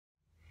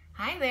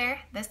Hi there,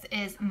 this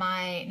is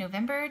my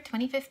November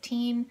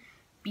 2015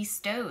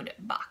 Bestowed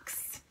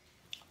box.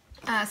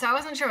 So I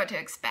wasn't sure what to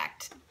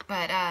expect,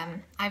 but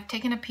I've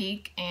taken a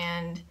peek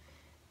and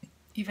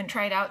even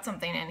tried out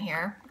something in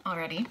here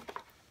already,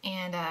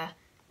 and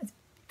was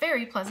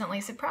very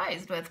pleasantly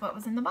surprised with what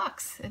was in the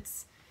box.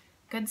 It's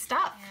good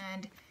stuff.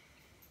 And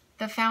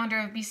the founder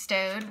of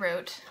Bestowed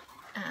wrote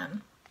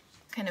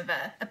kind of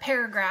a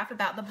paragraph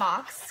about the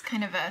box,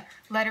 kind of a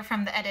letter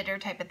from the editor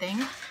type of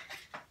thing.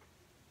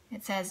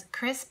 It says,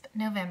 "Crisp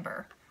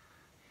November.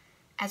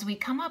 As we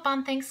come up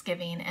on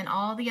Thanksgiving and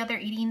all the other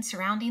eating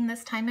surrounding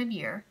this time of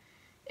year,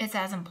 it's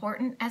as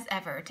important as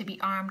ever to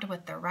be armed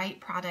with the right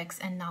products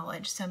and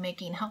knowledge, so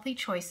making healthy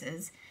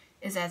choices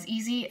is as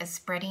easy as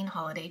spreading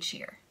holiday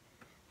cheer.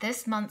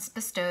 This month's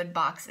Bestowed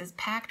box is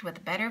packed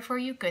with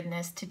better-for-you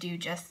goodness to do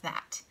just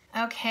that."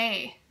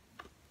 Okay,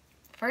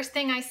 first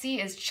thing I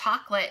see is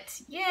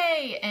chocolate.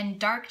 Yay! And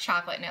dark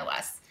chocolate, no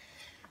less,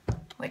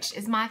 which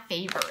is my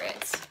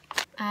favorite.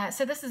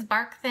 So this is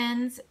Bark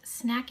Thin's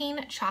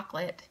Snacking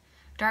Chocolate,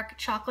 Dark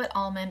Chocolate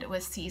Almond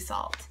with Sea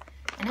Salt.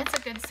 And it's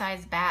a good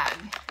sized bag.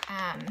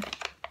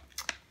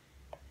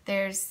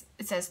 It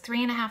says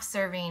 3.5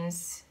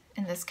 servings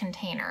in this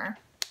container.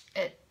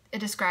 It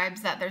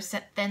describes that there's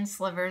thin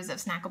slivers of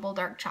snackable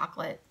dark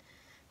chocolate,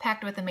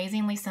 packed with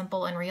amazingly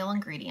simple and real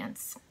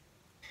ingredients.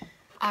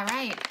 All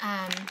right,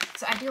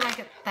 so I do like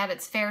it that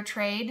it's fair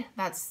trade.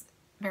 That's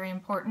very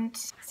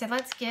important. So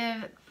let's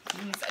give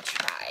these a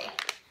try.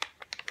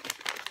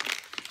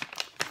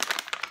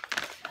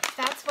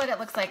 That's what it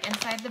looks like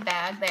inside the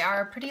bag. They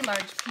are pretty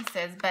large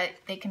pieces, but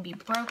they can be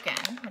broken,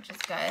 which is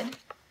good.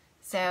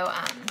 So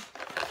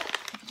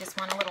if you just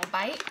want a little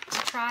bite to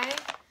try,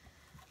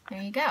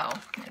 there you go.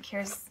 Like,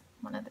 here's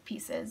one of the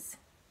pieces.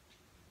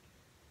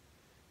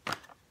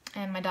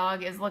 And my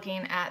dog is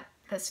looking at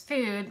this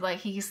food like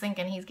he's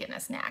thinking he's getting a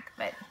snack,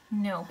 but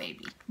no,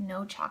 baby,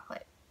 no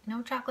chocolate.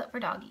 No chocolate for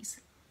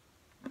doggies.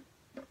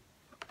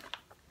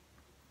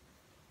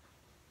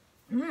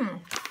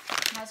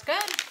 That's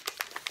good.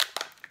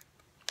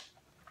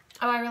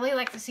 Oh, I really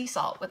like the sea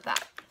salt with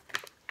that.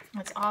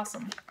 That's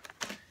awesome.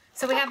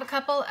 So we have a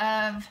couple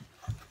of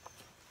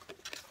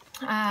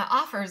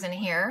offers in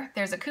here.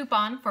 There's a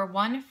coupon for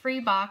 1 free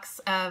box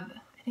of,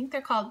 I think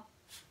they're called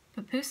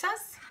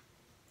pupusas,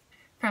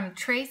 from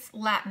Trace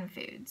Latin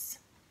Foods.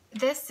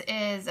 This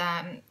is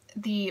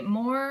the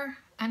More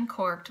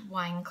Uncorked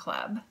Wine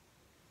Club,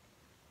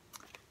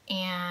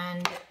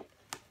 and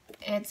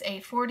it's a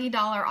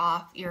 $40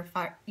 off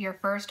your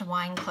first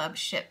wine club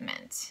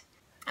shipment.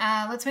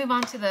 Let's move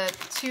on to the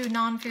 2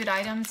 non-food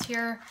items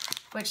here,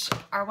 which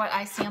are what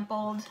I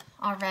sampled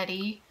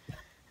already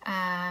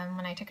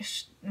when I took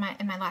in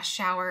my last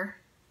shower.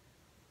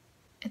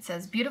 It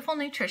says, "Beautiful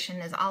nutrition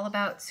is all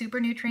about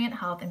super nutrient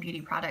health and beauty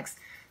products.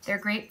 Their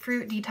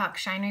grapefruit detox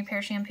shine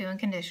repair shampoo and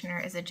conditioner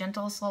is a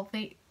gentle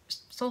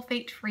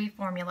sulfate-free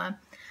formula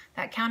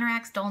that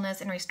counteracts dullness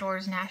and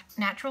restores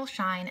natural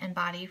shine and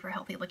body for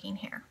healthy looking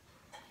hair."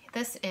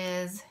 This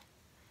is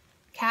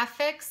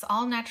Caffix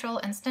all-natural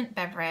instant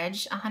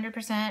beverage,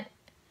 100%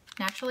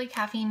 naturally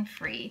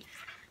caffeine-free.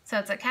 So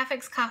it's a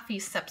Caffix coffee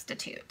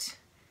substitute.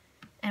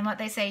 And what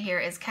they say here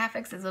is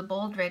Caffix is a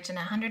bold, rich, and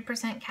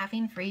 100%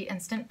 caffeine-free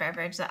instant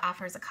beverage that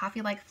offers a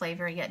coffee-like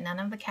flavor, yet none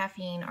of the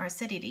caffeine or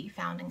acidity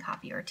found in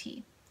coffee or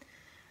tea.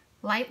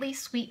 Lightly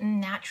sweetened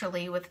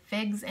naturally with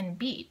figs and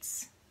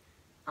beets.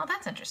 Oh,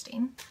 that's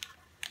interesting.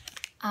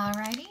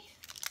 Alrighty.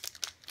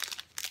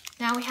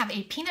 Now we have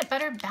a peanut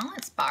butter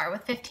balance bar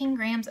with 15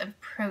 grams of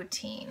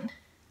protein.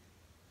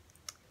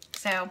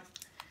 So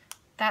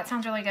that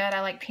sounds really good.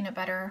 I like peanut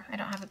butter. I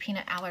don't have a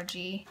peanut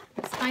allergy.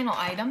 This final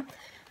item,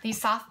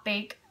 these soft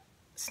bake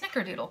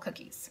snickerdoodle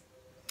cookies.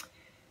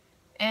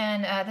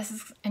 And this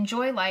is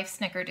Enjoy Life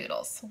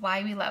Snickerdoodles,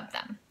 why we love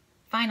them.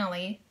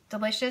 Finally,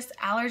 delicious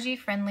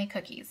allergy-friendly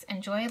cookies.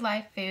 Enjoy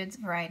Life Foods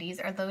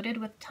varieties are loaded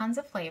with tons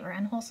of flavor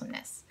and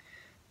wholesomeness.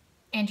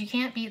 And you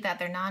can't beat that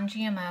they're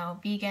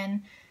non-GMO,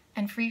 vegan,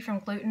 and free from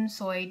gluten,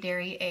 soy,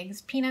 dairy,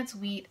 eggs, peanuts,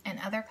 wheat, and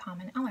other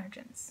common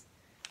allergens.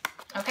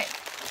 Okay,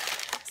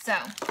 so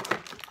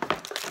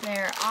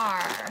there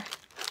are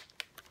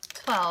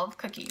 12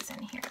 cookies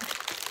in here.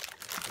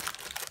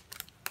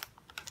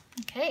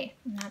 Okay,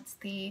 and that's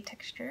the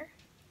texture.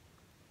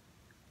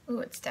 Ooh,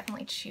 it's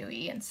definitely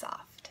chewy and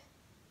soft.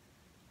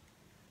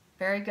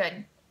 Very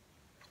good.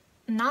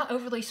 Not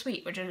overly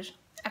sweet, which is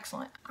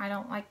excellent. I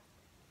don't like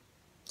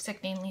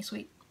sickeningly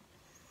sweet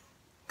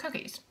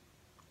cookies.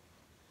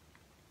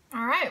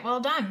 All right, well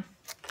done.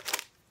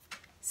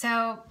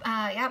 So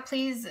yeah,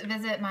 please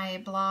visit my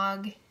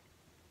blog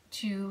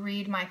to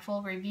read my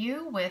full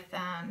review with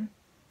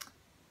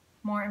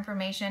more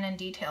information and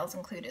details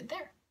included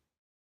there.